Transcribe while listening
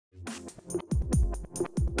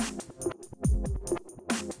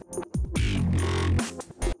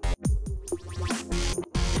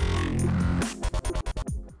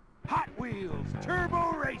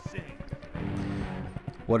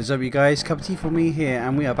What is up, you guys? Cup of tea for me here,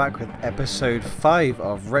 and we are back with episode 5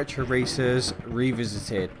 of Retro Racers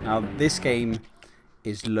Revisited. Now, this game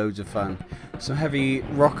is loads of fun. Some heavy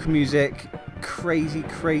rock music,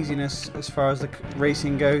 craziness as far as the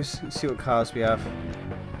racing goes. Let's see what cars we have.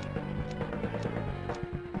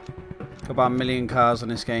 Got about 1 million cars on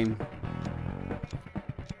this game.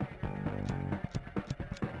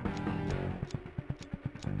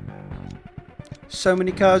 So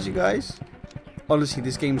many cars, you guys. Honestly,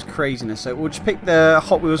 this game's craziness. So we'll just pick the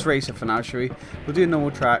Hot Wheels Racer for now, shall we? We'll do a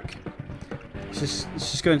normal track. Let's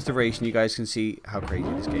just go into the race and you guys can see how crazy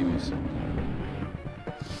this game is.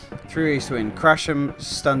 3 ways to win. Crash 'em,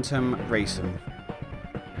 stunt 'em, race 'em.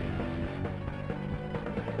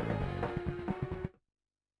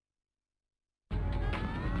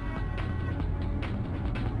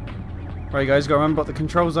 Right, guys, gotta remember what the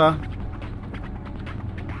controls are.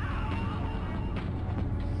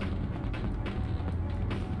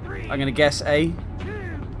 I'm gonna guess A. 2,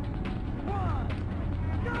 1,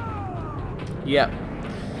 go! Yep.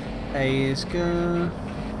 A is go.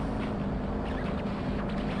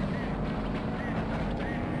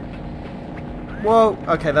 Whoa.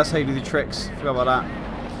 Okay, that's how you do the tricks. Forgot about that.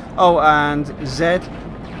 Oh, and Z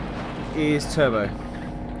is turbo.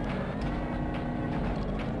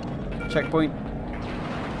 Checkpoint.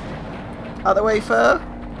 Out the way, fur.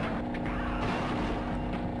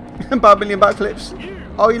 About 1 million backflips.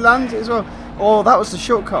 Oh, he lands it as well. Oh, that was the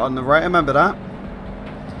shortcut on the right. I remember that.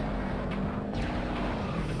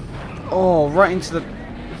 Oh, right into the...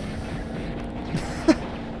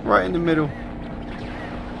 right in the middle.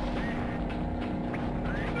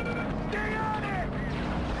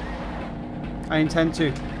 I intend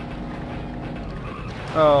to.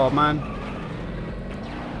 Oh, man.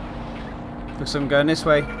 Looks like I'm going this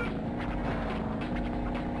way.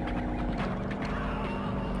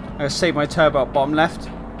 I'm going to save my turbo up bottom left.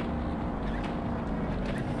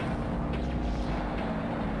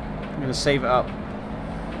 I'm going to save it up.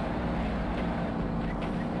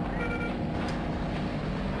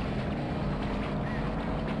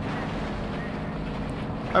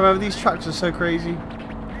 I remember these tracks are so crazy.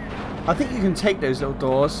 I think you can take those little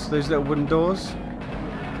doors, those little wooden doors.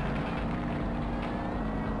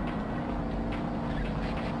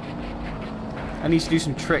 I need to do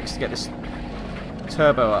some tricks to get this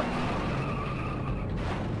turbo up.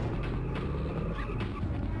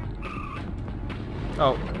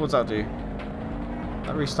 Oh, what does that do?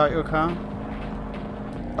 That restart your car?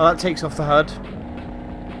 Oh, that takes off the HUD.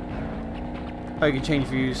 Oh, you can change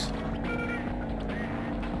views.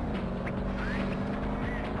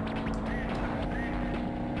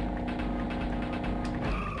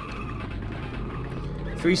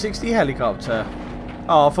 .360 helicopter.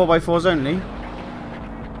 Oh, 4x4s only.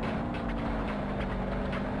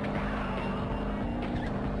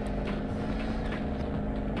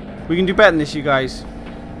 We can do better than this, you guys.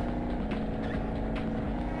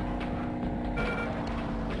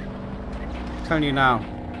 I'm telling you now.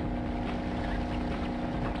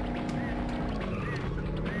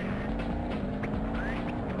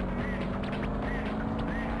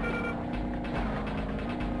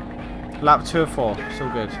 Lap 2 of 4. So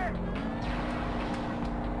good.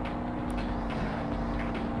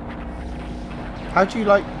 How do you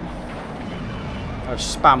like... I'll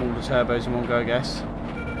just spam all the turbos in one go, I guess.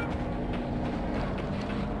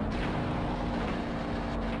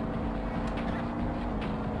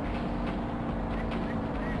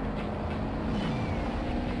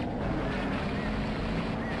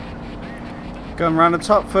 Going around the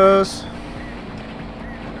top first.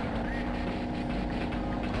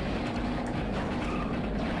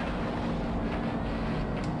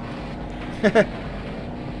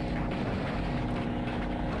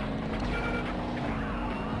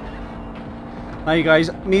 Now, you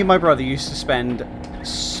guys, me and my brother used to spend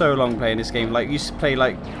so long playing this game. Like, used to play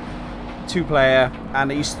like 2-player,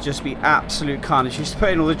 and it used to just be absolute carnage. Used to put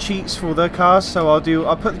in all the cheats for the cars, so I'll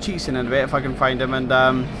put the cheats in a bit if I can find them, and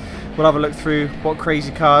we'll have a look through what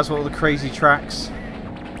crazy cars, what all the crazy tracks.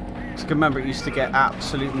 Because I can remember it used to get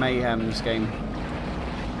absolute mayhem in this game.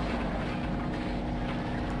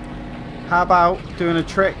 How about doing a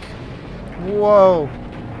trick? Whoa!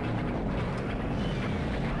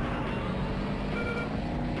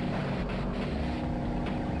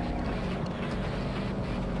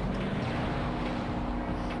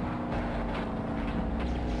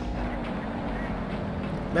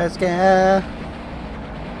 Let's go!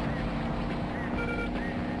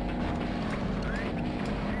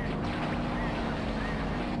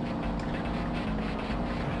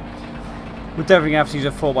 We'll definitely have to use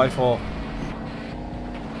a 4x4.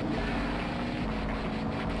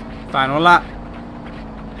 Final lap.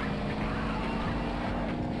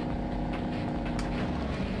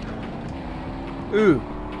 Ooh.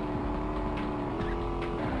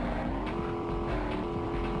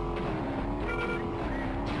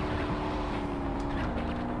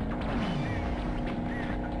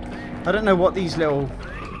 I don't know what these little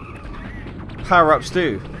power-ups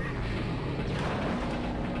do.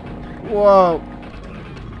 Whoa.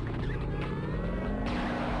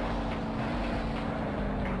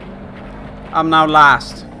 I'm now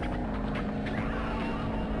last.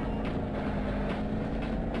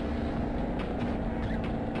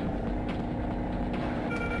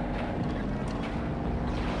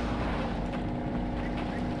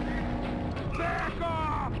 Back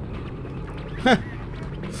off!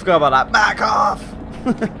 Forgot about that. Back off!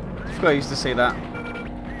 Forgot I used to say that.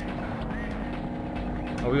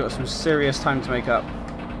 Oh, we got some serious time to make up.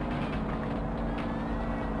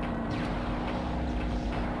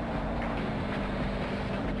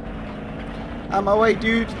 Out of my way,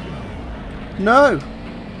 dude. No!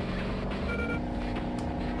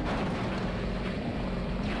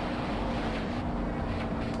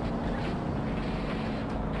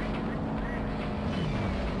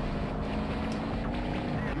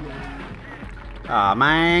 Ah,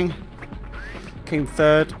 man. Came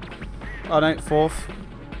third. Oh no, fourth.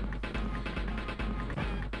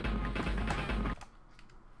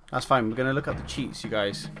 That's fine. We're gonna look at the cheats, you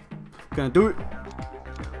guys. We're gonna do it.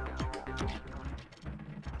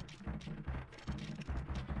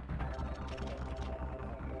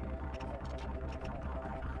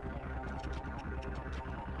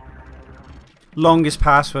 Longest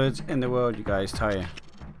passwords in the world, you guys, tell you.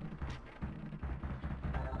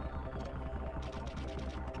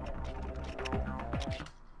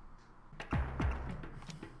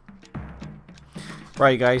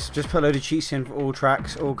 Right, guys, just put a load of cheats in for all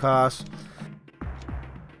tracks, all cars.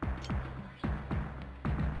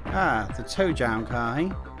 Ah, the toe jam car, eh?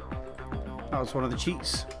 That was one of the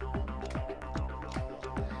cheats.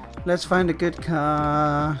 Let's find a good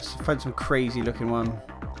car. Let's find some crazy looking one.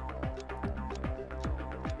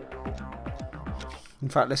 In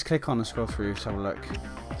fact, let's click on and scroll through. Let's have a look.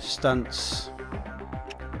 Stunts.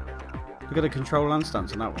 Look at the control and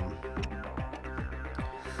stunts on that one.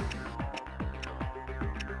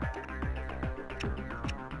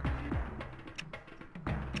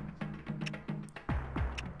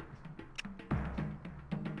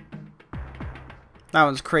 That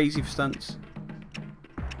one's crazy for stunts.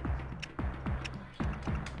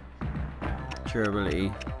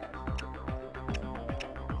 Durability.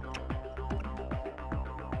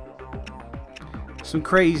 Some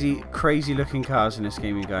crazy looking cars in this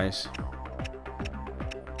game, you guys.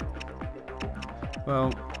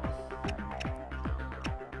 Well,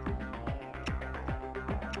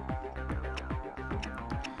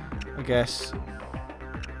 I guess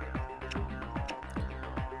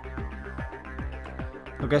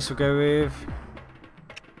we'll go with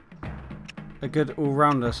a good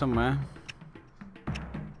all-rounder somewhere.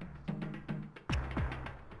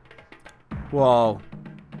 Whoa.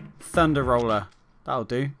 Thunder Roller. That'll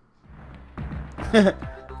do.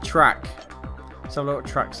 Track. Let's have a look what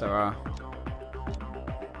tracks there are.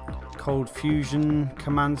 Cold Fusion.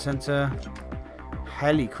 Command Center.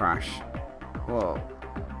 Heli Crash. Whoa.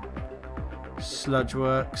 Sludge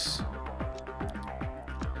Works.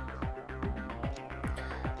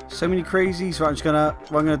 So many crazies. So what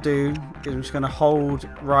I'm gonna do is I'm just gonna hold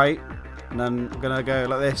right, and then I'm gonna go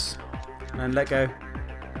like this, and then let go.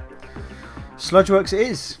 Sludge Works it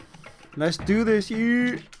is. Let's do this,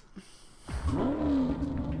 you.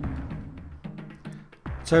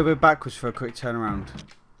 Turbo backwards for a quick turnaround.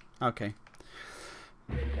 Okay.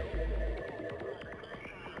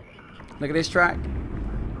 Look at this track.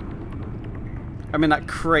 I'm in that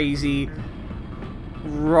crazy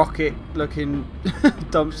rocket looking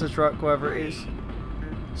dumpster truck, whatever it is.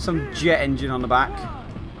 Some jet engine on the back.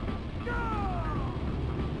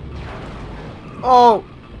 Oh!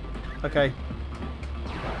 Okay.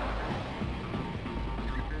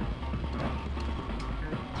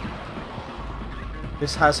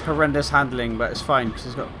 This has horrendous handling, but it's fine because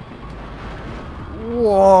it's got...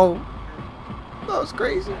 Whoa! That was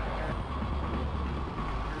crazy.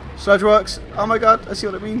 Sludge Works. Oh my god, I see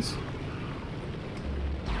what it means.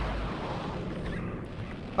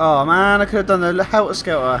 Oh man, I could have done the Helter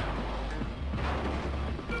Skelter.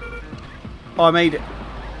 Oh, I made it.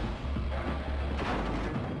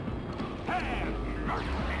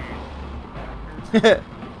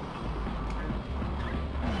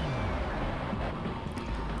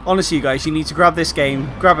 Honestly, you guys, you need to grab this game,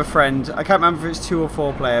 grab a friend. I can't remember if it's 2 or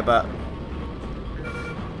 4 player, but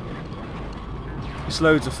it's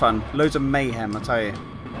loads of fun, loads of mayhem, I tell you.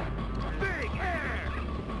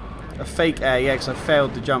 A fake air, yeah, because I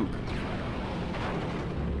failed the jump.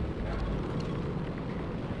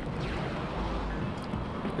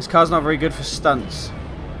 This car's not very good for stunts.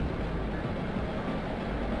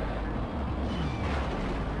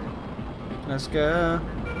 Let's go.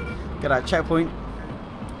 Get that checkpoint.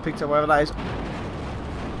 Picked up whatever that is.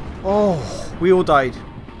 Oh, we all died.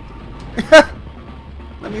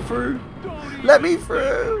 Let me through. Let me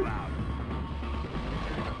through.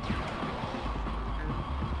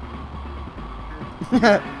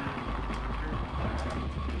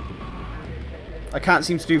 I can't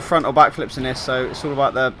seem to do front or back flips in this, so it's all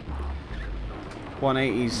about the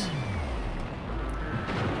 180s.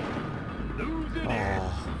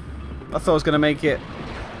 Oh, I thought I was going to make it.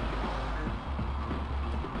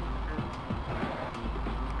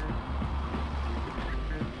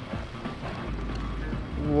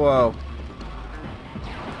 Whoa.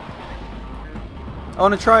 I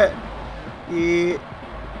want to try it. Yeah.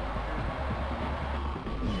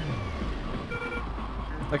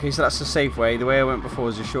 Okay, so that's the safe way. The way I went before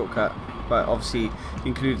was a shortcut, but obviously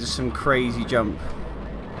included some crazy jump.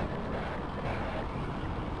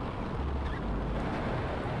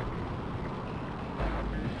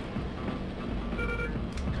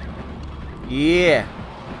 Yeah.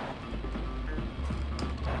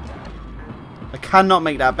 I cannot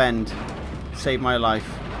make that bend. Save my life.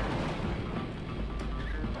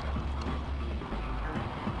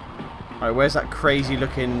 Alright, where's that crazy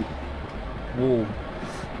looking wall?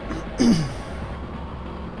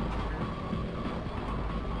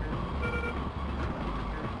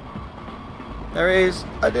 There it is.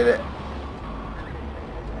 I did it.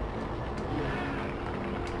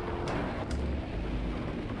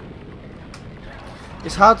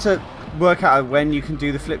 It's hard to work out when you can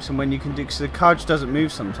do the flips and when you can do, because the car just doesn't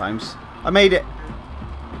move sometimes. I made it.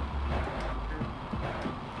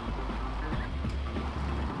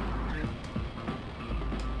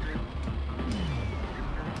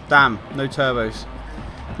 Damn, no turbos.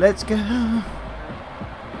 Let's go.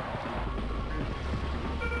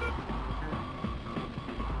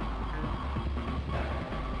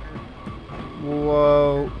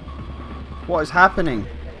 Whoa. What is happening?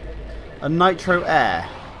 A nitro air.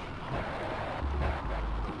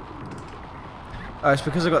 Oh, it's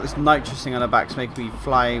because I've got this nitrous thing on the back to make me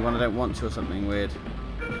fly when I don't want to or something weird.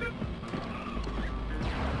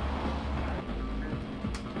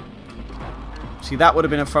 See, that would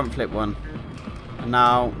have been a front flip one. And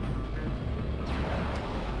now...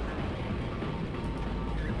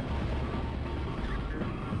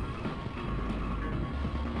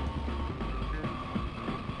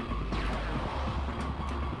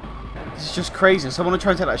 this is just crazy. So I want to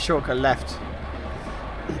try and take that shortcut left.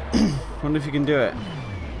 Wonder if you can do it.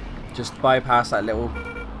 Just bypass that little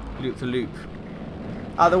loop for loop.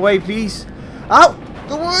 Out of the way, please. Out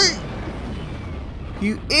the way!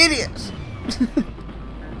 You idiots!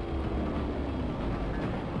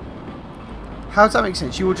 How does that make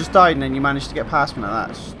sense? You all just died and then you managed to get past me like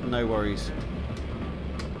that. No worries.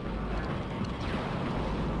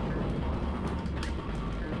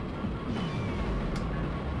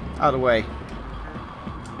 Out of the way.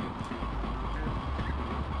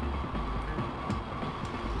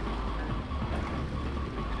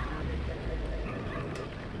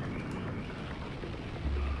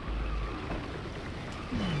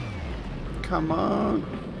 Come on.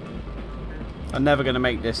 I'm never going to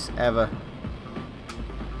make this, ever.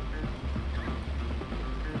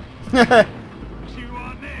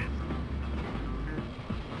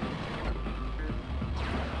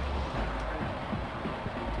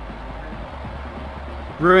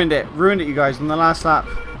 Ruined it, you guys, on the last lap.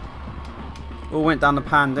 All went down the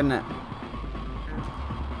pan, didn't it?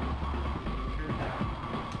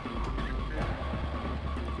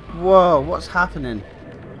 Whoa, what's happening?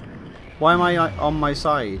 Why am I on my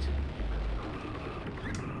side?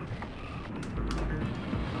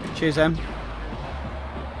 Cheers, Em.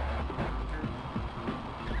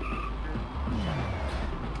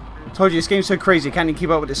 Told you, this game's so crazy, it can't even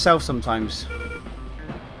keep up with itself sometimes.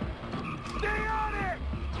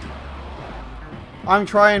 I'm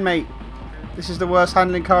trying, mate. This is the worst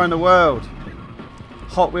handling car in the world.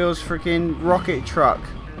 Hot Wheels freaking rocket truck.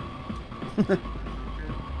 Now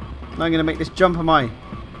I'm going to make this jump, am I?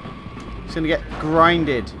 It's going to get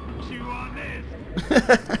grinded.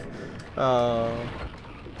 Oh.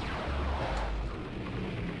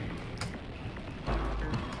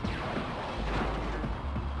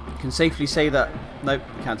 I can safely say that... Nope,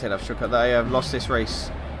 can't take that shortcut. That I have lost this race.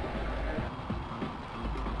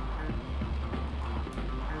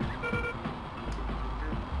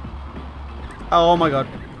 Oh my god.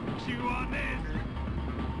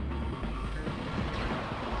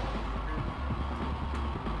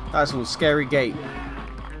 That's one scary gate.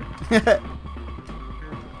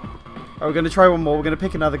 Right, we're going to try one more. We're going to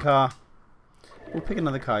pick another car. We'll pick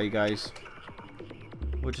another car, you guys.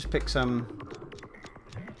 We'll just pick some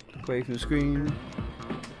away from the screen.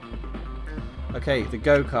 Okay, the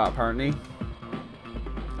go-kart apparently.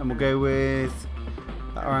 And we'll go with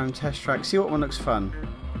our own test track. See what one looks fun.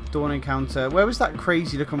 Dawn Encounter. Where was that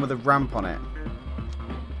crazy looking with a ramp on it?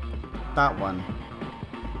 That one.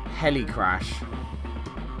 Heli Crash.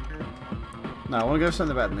 No, I want to go with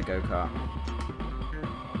something better than the go-kart.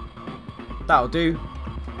 That'll do.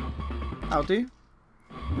 That'll do.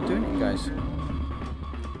 We're doing it, you guys.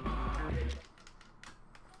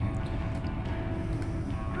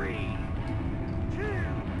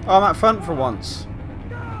 Oh, I'm at front for once.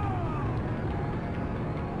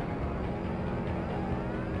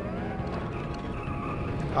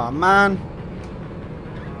 Oh man.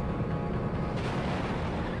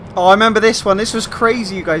 Oh, I remember this one. This was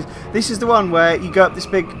crazy, you guys. This is the one where you go up this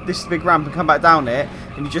big ramp and come back down it,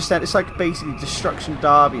 and you just said it's like basically Destruction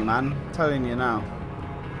Derby, man. I'm telling you now.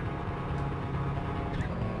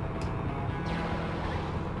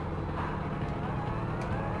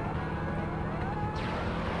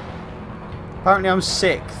 Apparently I'm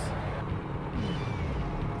 6th.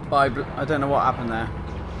 But I don't know what happened there.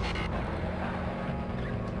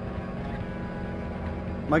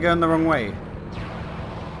 Am I going the wrong way?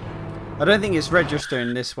 I don't think it's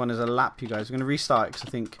registering this one as a lap, you guys. I'm going to restart because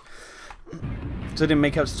I think... Because I didn't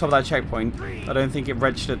make it up to the top of that checkpoint. I don't think it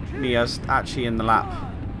registered me as actually in the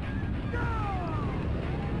lap.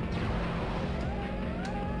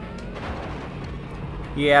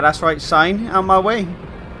 Yeah, that's right, sign. Out my way.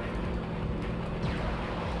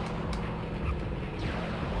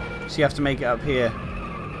 So you have to make it up here.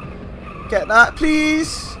 Get that,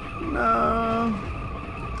 please. No.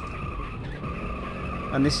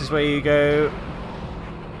 And this is where you go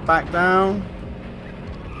back down.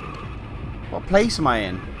 What place am I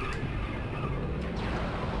in?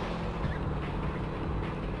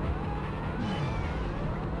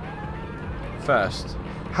 First.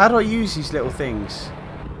 How do I use these little things?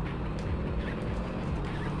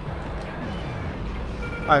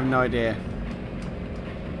 I have no idea.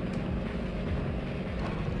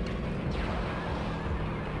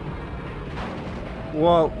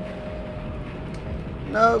 Whoa.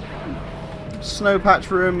 No. Snow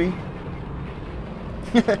patch ruined me.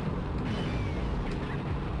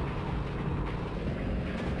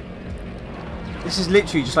 This is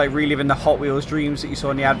literally just like reliving the Hot Wheels dreams that you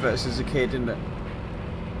saw in the adverts as a kid, isn't it?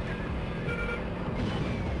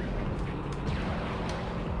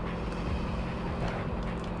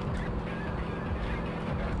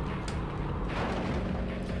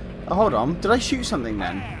 Oh, hold on. Did I shoot something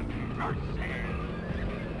then?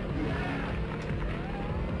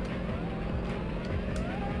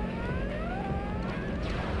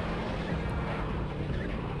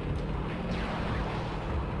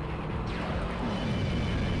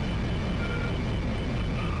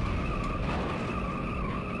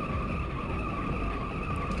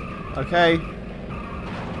 Okay.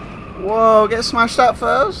 Whoa, get smashed up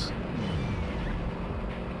first.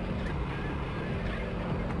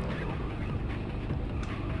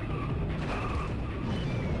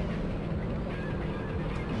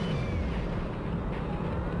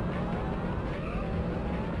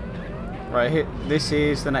 Right, here, this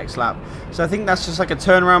is the next lap. So I think that's just like a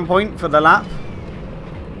turnaround point for the lap.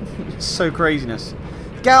 It's so craziness.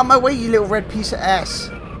 Get out of my way, you little red piece of ass.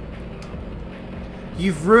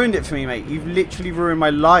 You've ruined it for me, mate. You've literally ruined my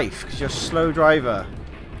life because you're a slow driver.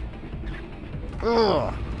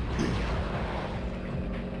 Ugh.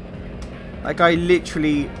 That guy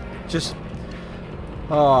literally just...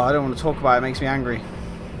 Oh, I don't want to talk about it. It makes me angry.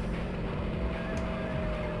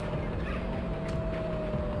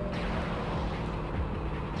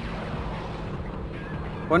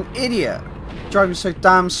 What an idiot. Driving so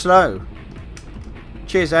damn slow.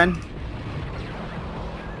 Cheers, N.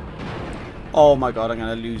 Oh my god, I'm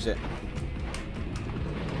going to lose it.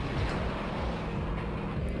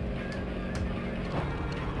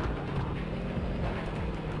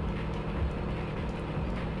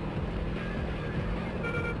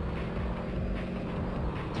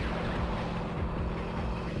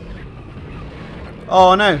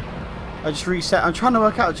 Oh no. I just reset. I'm trying to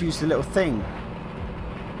work out how to use the little thing.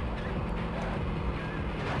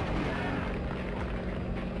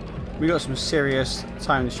 We got some serious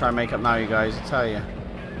time to try and make up now, you guys, I tell you.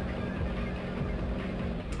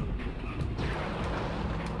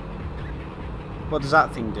 What does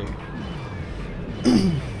that thing do?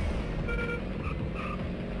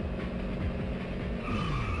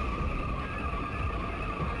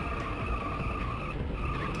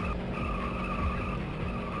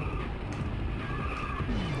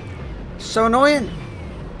 So annoying.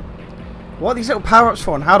 What are these little power-ups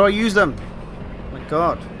for and how do I use them? Oh my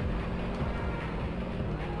god.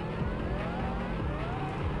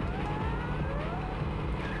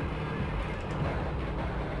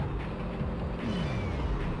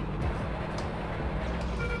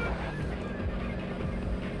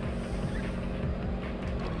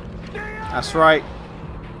 That's right.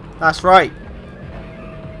 That's right.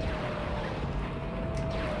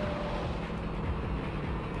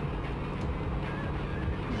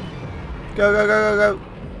 Go, go, go, go, go.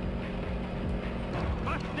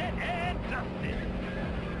 Bust it and dust it.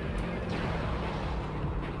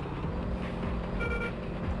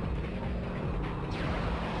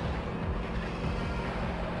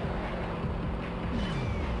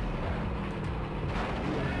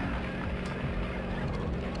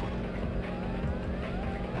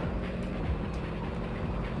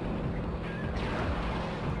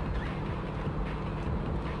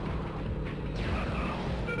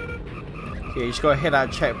 Yeah, you just gotta hit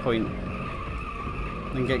that checkpoint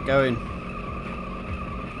and get going.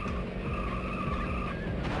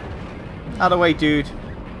 Out of the way, dude.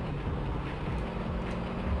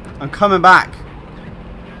 I'm coming back.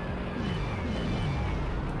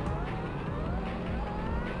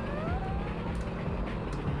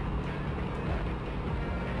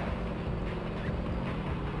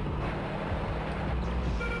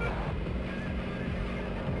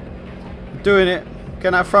 Doing it.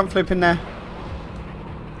 Getting that front flip in there.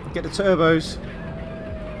 Get the turbos.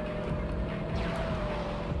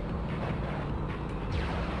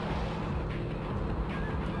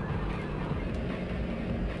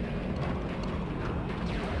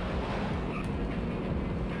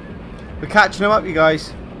 We're catching them up, you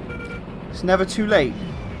guys. It's never too late.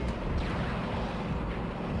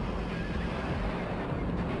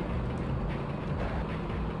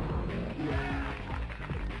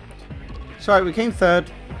 Sorry, we came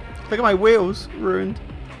third. Look at my wheels, ruined.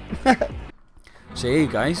 So here you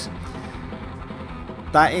guys,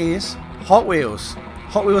 that is Hot Wheels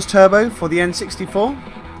Turbo for the N64,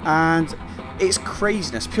 and it's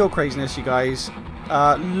craziness, pure craziness, you guys.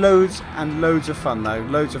 Loads and loads of fun though,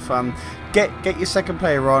 loads of fun. Get your second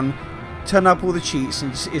player on, turn up all the cheats,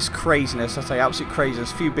 and it's craziness. I say absolute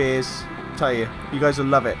craziness. A few beers, I tell you, you guys will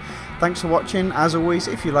love it. Thanks for watching. As always,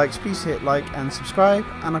 if you liked, please hit like and subscribe,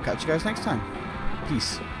 and I'll catch you guys next time.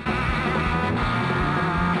 Peace.